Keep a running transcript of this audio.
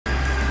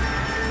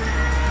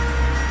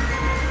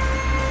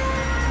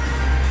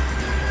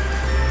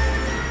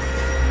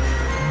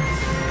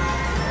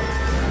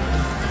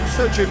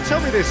Jim,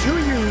 tell me this, who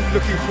are you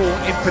looking for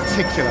in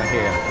particular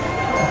here?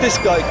 This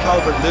guy,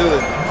 Calvert-Lewin,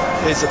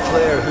 is a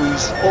player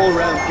whose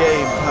all-round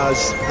game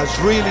has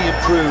really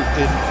improved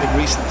in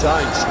recent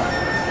times.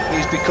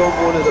 He's become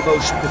one of the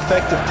most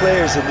effective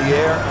players in the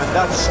air, and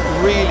that's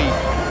really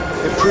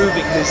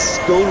improving his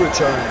goal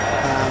return.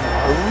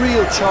 A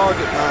real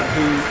target man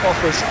who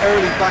offers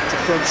early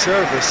back-to-front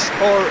service,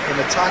 or an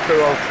attacker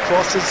of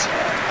crosses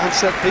and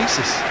set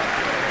pieces.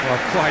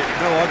 Well, quite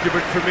no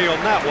argument for me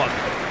on that one.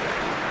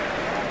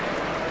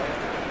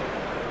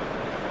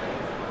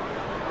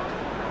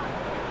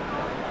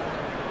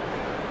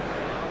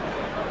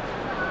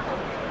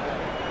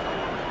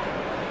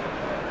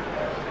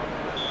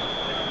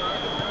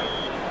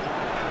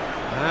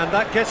 And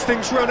that gets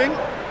things running.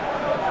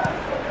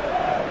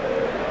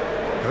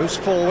 Goes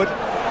forward.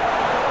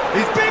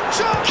 He's big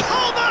shot!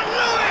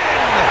 Calvert-Lewin!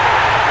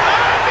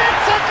 And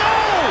it's a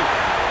goal!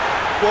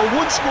 Well,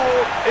 once more,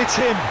 it's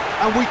him.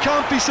 And we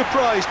can't be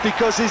surprised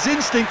because his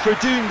instinct for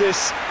doing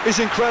this is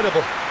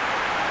incredible.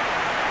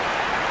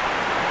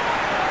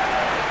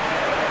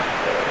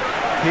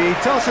 He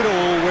does it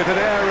all with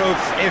an air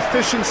of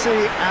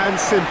efficiency and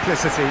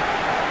simplicity.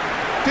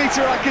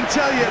 Peter, I can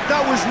tell you,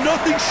 that was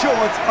nothing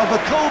short of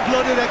a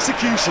cold-blooded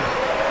execution.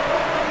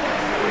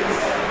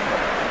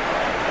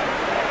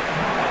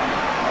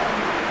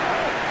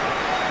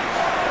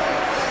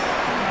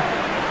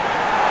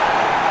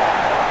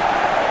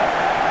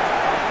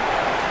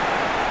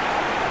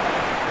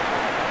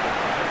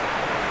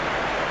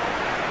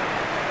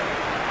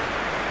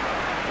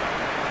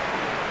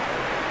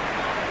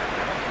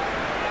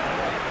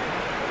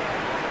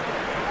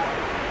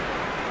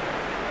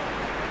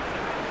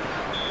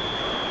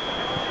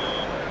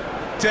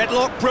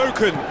 Deadlock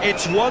broken,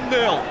 it's 1-0.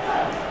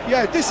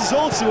 Yeah, this is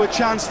also a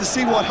chance to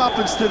see what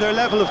happens to their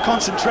level of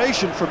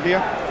concentration from here.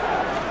 I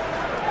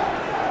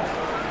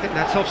think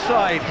that's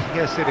offside.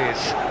 Yes, it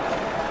is.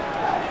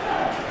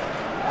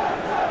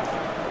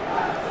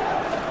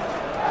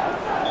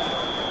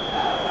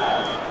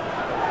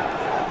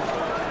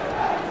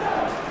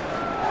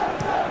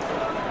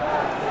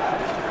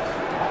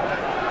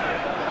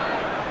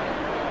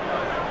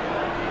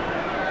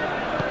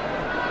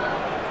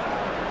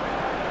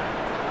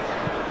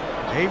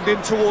 Aimed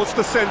in towards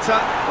the centre.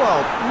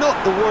 Well,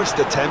 not the worst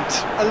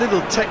attempt. A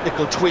little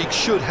technical tweak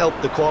should help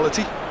the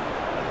quality.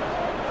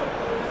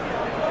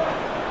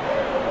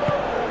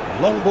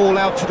 Long ball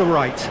out to the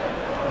right.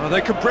 Oh,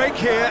 they can break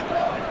here.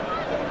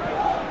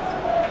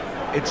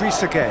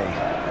 Idrissa Gueye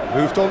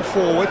moved on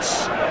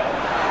forwards.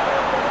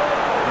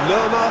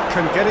 Lerma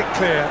can get it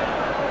clear.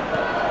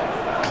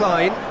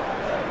 Klein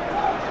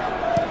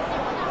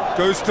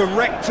goes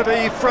direct to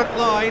the front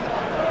line.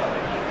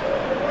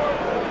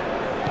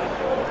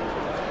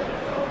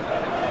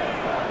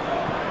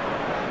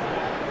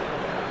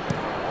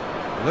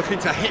 Looking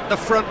to hit the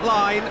front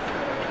line.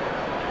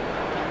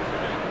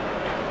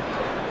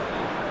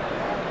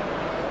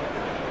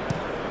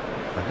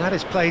 And that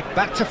is played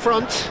back to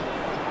front.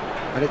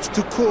 And it's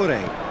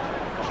Doucouré.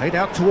 Played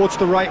out towards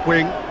the right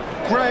wing.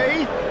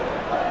 Gray.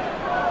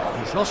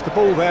 He's lost the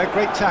ball there,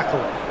 great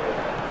tackle.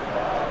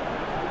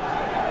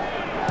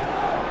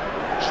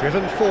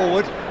 Driven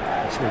forward.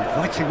 It's an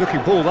inviting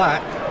looking ball,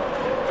 that.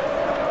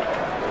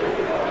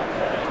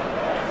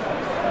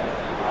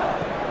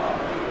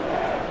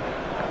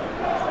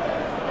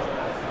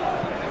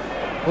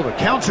 Well, the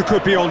counter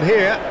could be on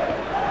here.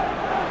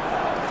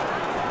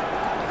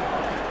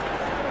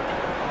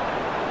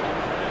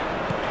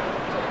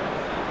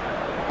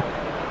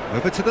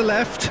 Over to the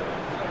left.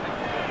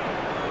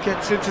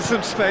 Gets into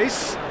some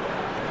space.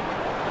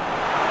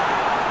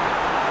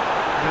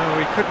 No,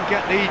 he couldn't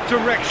get the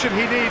direction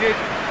he needed.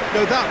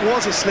 No, that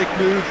was a slick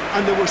move,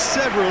 and there were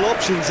several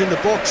options in the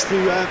box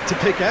to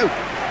pick out.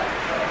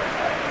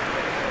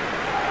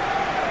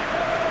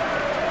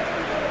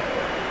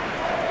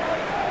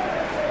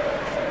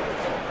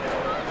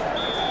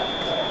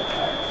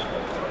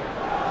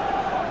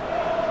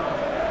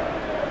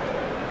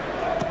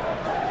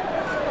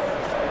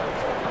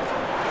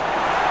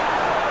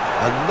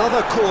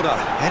 Another corner.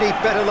 Any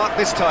better luck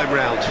this time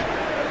round?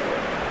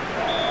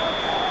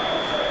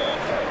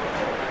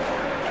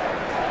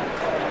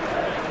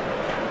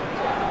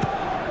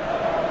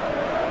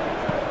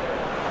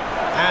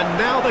 And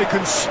now they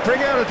can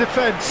spring out of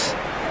defence.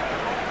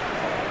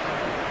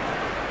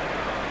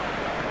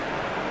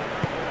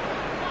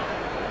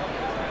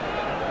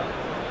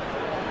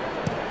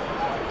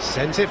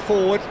 Sends it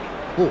forward.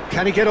 Oh,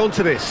 can he get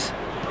onto this?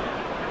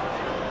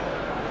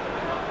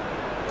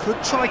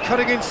 Could try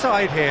cutting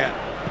inside here.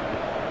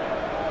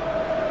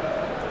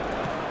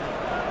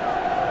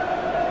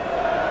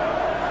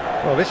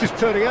 Well, this is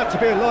turning out to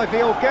be a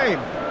lively old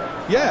game.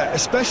 Yeah,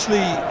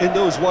 especially in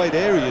those wide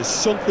areas,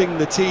 something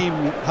the team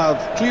have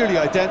clearly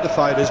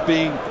identified as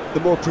being the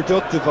more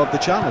productive of the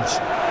channels.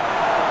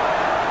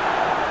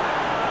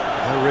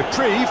 A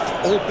reprieve,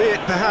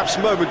 albeit perhaps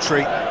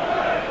momentary.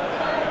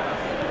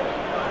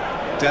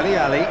 Dele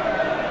Alli.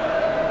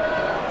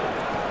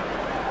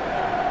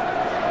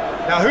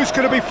 Now who's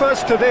going to be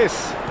first to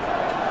this?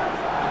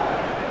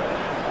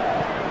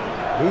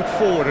 Moved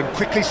forward and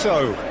quickly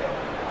so.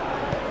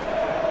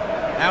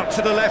 Out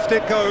to the left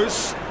it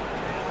goes.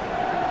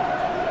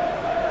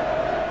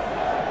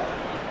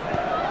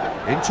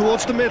 In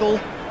towards the middle.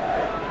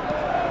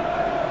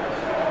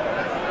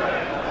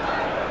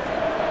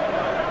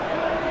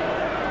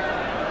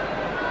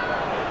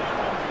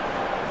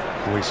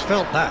 Oh, he's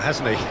felt that,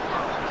 hasn't he?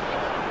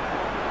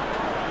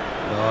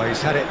 Oh,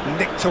 he's had it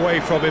nicked away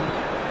from him.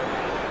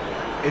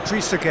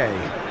 Idrissa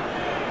Gueye.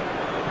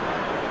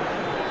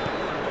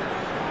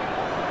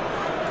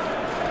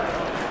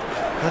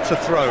 That's a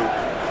throw.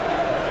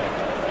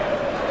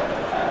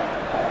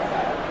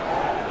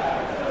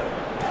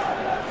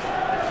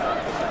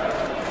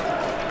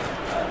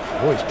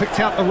 Oh, he's picked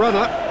out the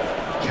runner.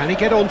 Can he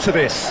get onto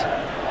this?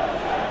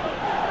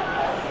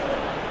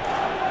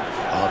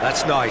 Oh,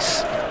 that's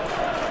nice.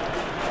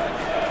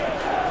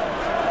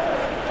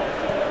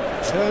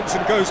 Turns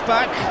and goes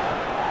back.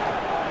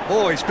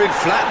 Oh, he's been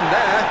flattened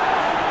there.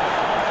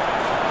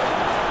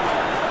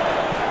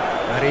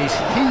 And he's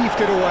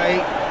heaved it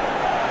away.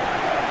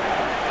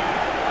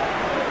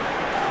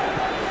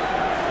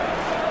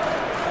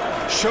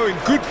 Showing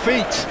good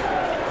feet.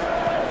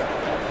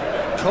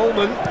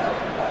 Coleman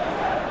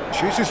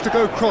chooses to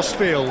go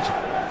crossfield.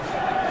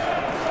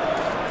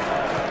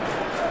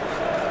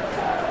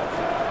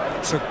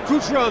 It's a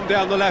good run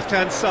down the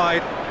left-hand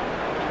side.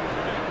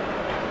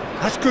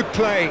 That's good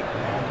play.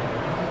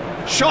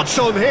 Shots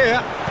on here.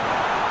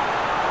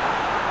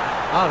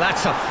 Oh,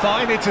 that's a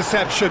fine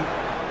interception.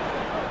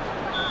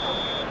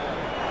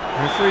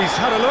 Referee's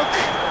had a look,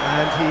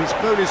 and he's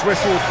blown his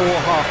whistle for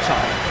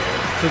half-time.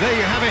 So there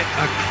you have it,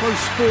 a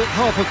close-fought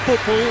half of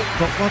football,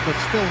 but one that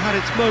still had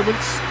its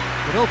moments,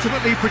 but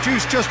ultimately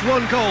produced just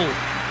one goal.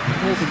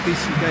 More than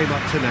decent game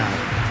up to now.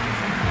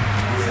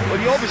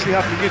 Well, you obviously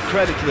have to give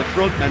credit to the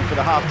front men for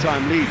the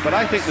half-time lead, but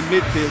I think the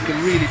midfield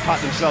can really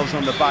pat themselves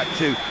on the back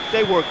too.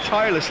 They worked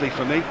tirelessly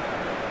for me.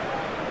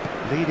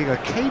 Leading a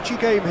cagey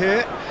game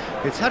here.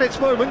 It's had its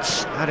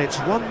moments, and it's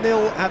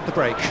 1-0 at the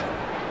break.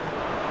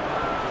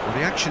 Well,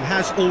 the action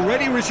has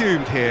already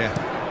resumed here.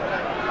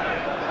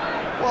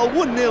 Well,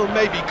 1-0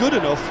 may be good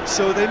enough,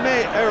 so they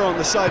may err on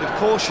the side of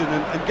caution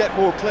and get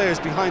more players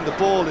behind the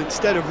ball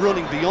instead of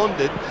running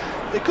beyond it.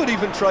 They could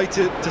even try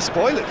to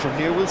spoil it from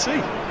here, we'll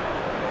see.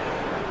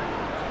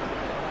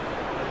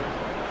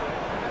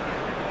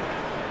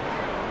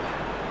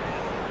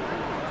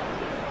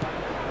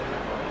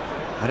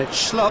 And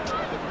it's Schlupp.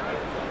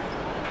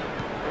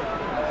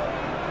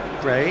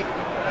 Gray.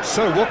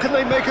 So what can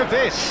they make of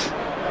this?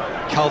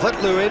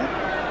 Calvert-Lewin.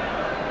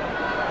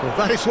 Well,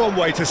 that is one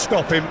way to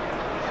stop him.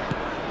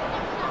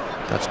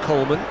 That's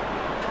Coleman.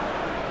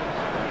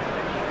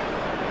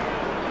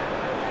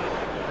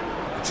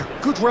 It's a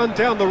good run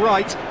down the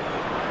right.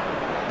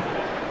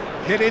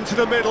 Hit into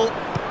the middle.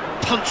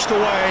 Punched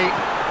away.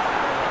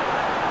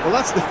 Well,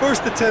 that's the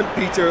first attempt,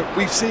 Peter,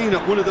 we've seen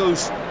at one of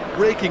those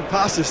raking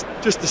passes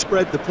just to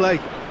spread the play.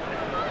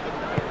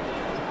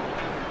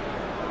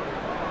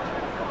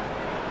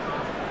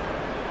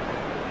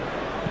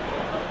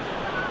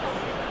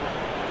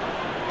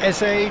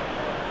 Eze.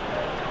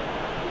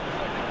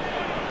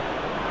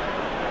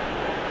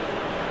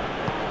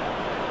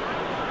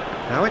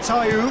 Now it's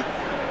Ayew.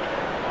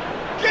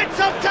 Gets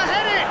up to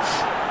head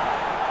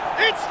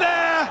it! It's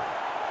there!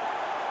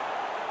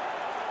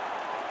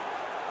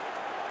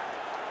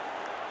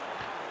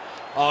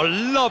 Oh,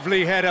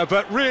 lovely header,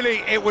 but really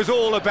it was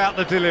all about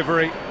the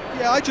delivery.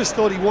 Yeah, I just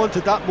thought he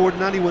wanted that more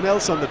than anyone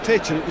else on the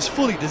pitch, and it was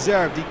fully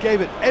deserved. He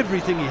gave it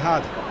everything he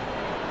had.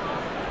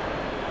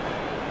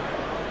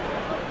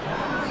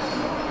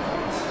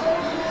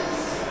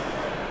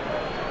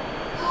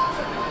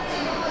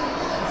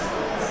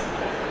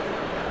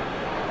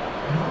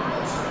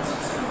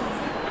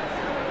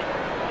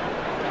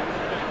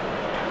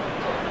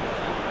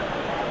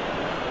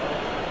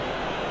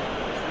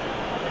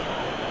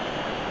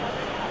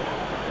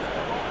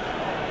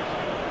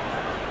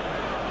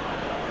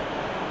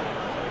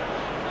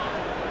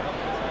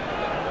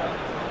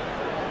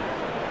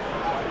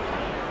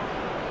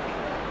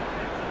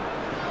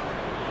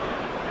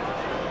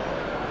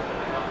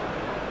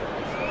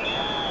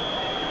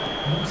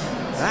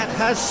 That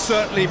has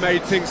certainly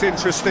made things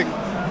interesting.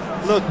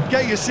 Look,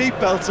 get your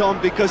seatbelts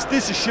on, because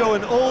this is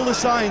showing all the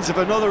signs of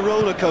another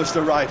roller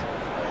coaster ride.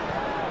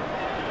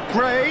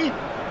 Gray.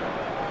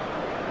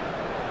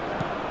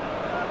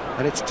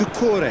 And it's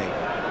Doucouré.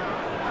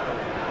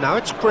 Now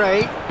it's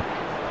Gray.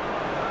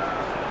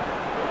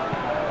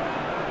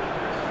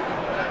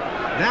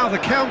 Now the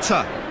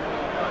counter.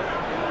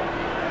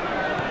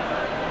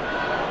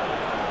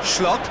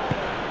 Schlupp.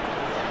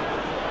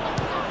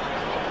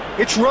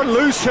 It's run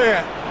loose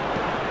here.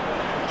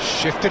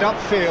 Shifted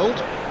upfield.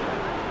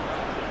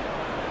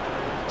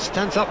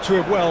 Stands up to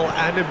it well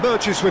and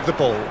emerges with the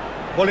ball.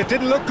 Well, it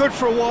didn't look good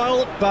for a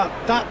while, but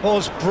that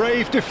was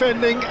brave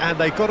defending and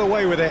they got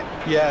away with it.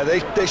 Yeah,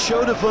 they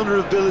showed a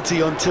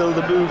vulnerability until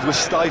the move was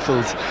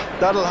stifled.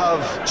 That'll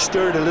have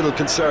stirred a little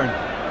concern.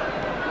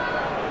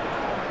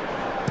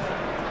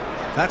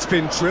 That's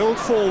been drilled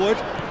forward.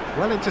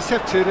 Well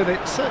intercepted, and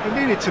it certainly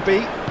needed to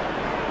be.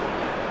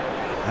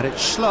 And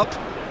it's Schlupp.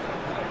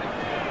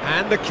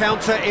 And the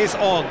counter is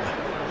on.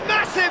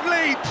 Massive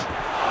leap!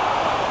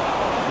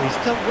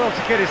 He's done well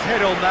to get his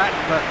head on that,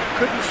 but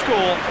couldn't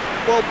score.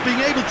 Well, being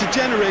able to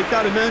generate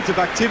that amount of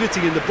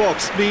activity in the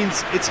box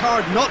means it's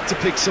hard not to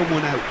pick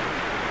someone out.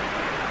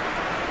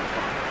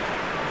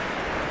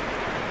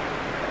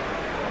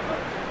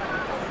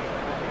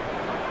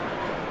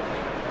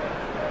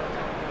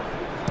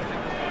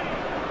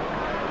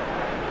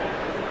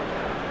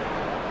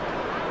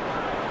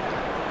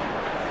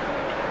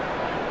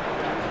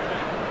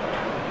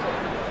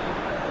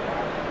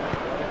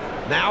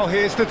 Now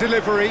here's the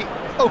delivery.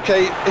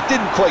 Okay, it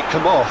didn't quite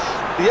come off.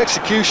 The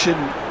execution,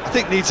 I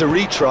think, needs a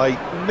retry,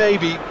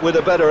 maybe with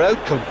a better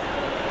outcome.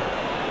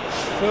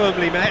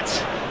 Firmly met.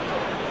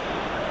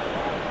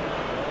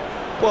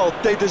 Well,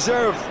 they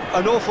deserve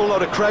an awful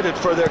lot of credit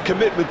for their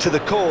commitment to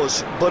the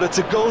cause, but it's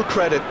a goal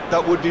credit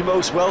that would be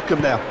most welcome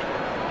now.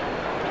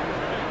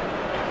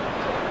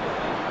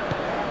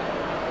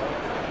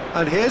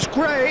 And here's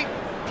Gray.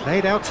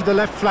 Played out to the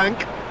left flank.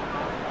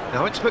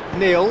 Now it's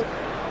McNeil.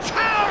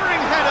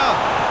 Towering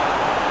header!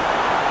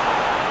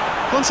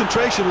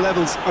 Concentration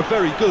levels are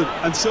very good,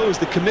 and so is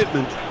the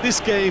commitment. This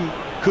game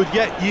could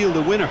yet yield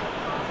a winner.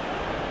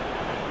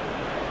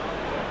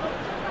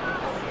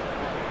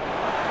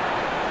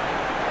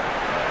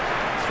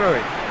 Throw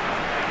it.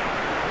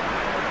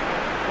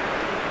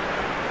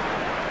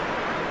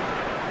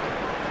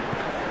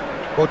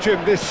 Well,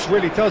 Jim, this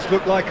really does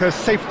look like a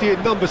safety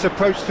in numbers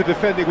approach to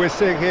defending we're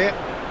seeing here.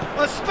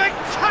 A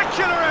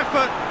spectacular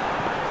effort!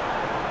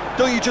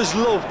 Don't you just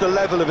love the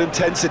level of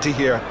intensity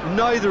here?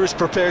 Neither is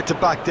prepared to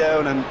back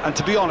down, and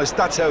to be honest,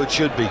 that's how it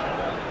should be.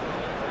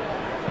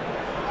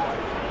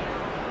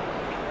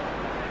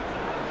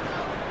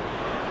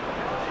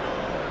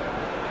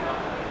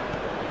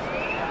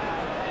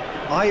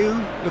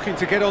 Ayew looking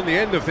to get on the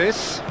end of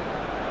this.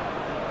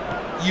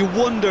 You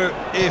wonder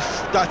if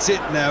that's it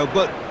now,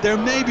 but there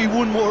may be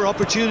one more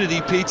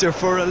opportunity, Peter,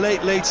 for a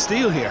late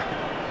steal here.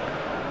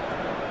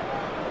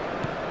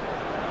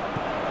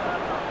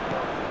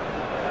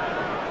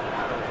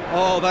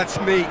 Oh, that's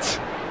neat.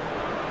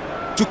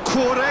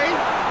 Doucouré.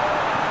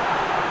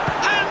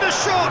 And the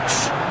shot!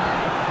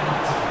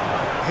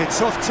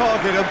 It's off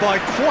target and by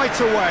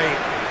quite a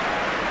way.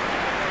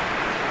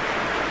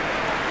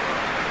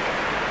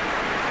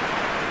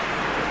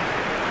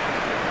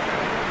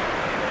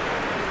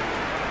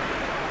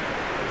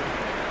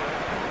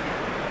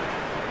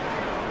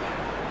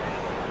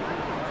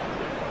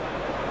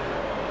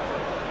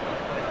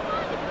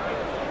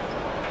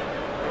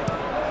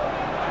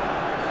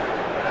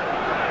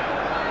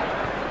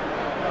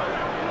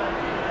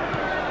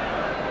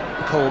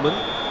 Coleman.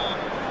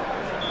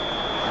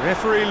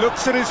 Referee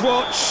looks at his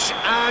watch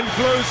and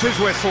blows his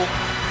whistle.